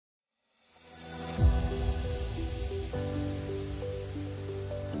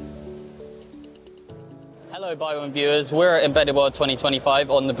Hello BIWIN viewers, we're at Embedded World 2025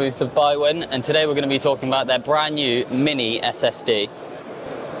 on the booth of BIWIN, and today we're going to be talking about their brand new Mini SSD.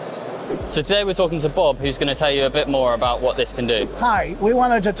 So today we're talking to Bob, who's going to tell you a bit more about what this can do. Hi, we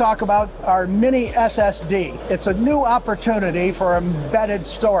wanted to talk about our Mini SSD. It's a new opportunity for embedded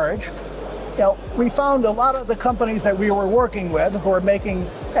storage. We found a lot of the companies that we were working with who are making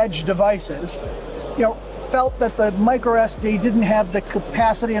edge devices, felt that the micro SD didn't have the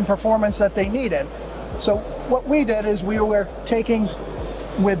capacity and performance that they needed. So what we did is we were taking,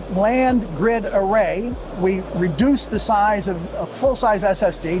 with land grid array, we reduced the size of a full-size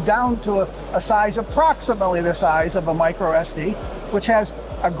SSD down to a size approximately the size of a micro SD, which has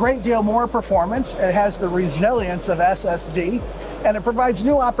a great deal more performance. It has the resilience of SSD, and it provides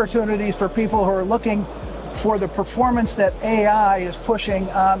new opportunities for people who are looking for the performance that AI is pushing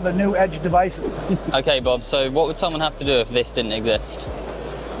on the new edge devices. Okay, Bob, so what would someone have to do if this didn't exist?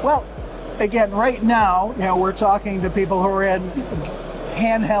 Well, again, right now, we're talking to people who are in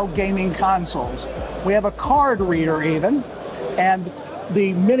handheld gaming consoles. We have a card reader even, and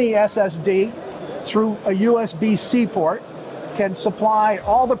the Mini SSD through a USB-C port can supply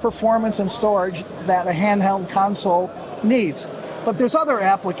all the performance and storage that a handheld console needs. But there's other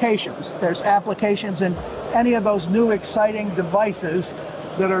applications. There's applications in any of those new exciting devices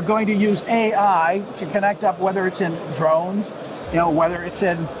that are going to use AI to connect up, whether it's in drones, whether it's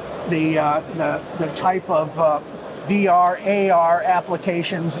in the type of VR, AR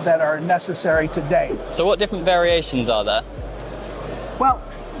applications that are necessary today. So what different variations are there? Well,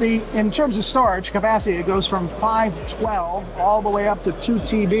 in terms of storage capacity, it goes from 512 all the way up to 2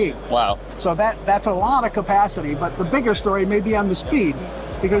 TB. Wow. So that's a lot of capacity, but the bigger story may be on the speed,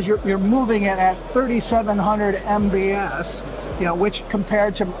 because you're moving it at 3,700 MBS, which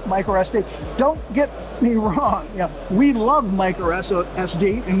compared to micro SD. Don't get me wrong, we love micro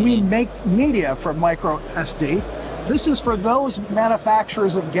SD and we make media for micro SD. This is for those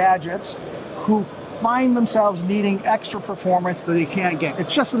manufacturers of gadgets who find themselves needing extra performance that they can't get.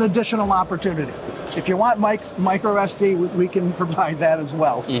 It's just an additional opportunity. If you want micro SD, we can provide that as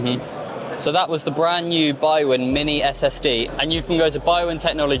well. So that was the brand new BIWIN Mini SSD, and you can go to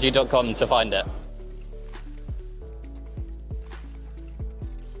biwintechnology.com to find it.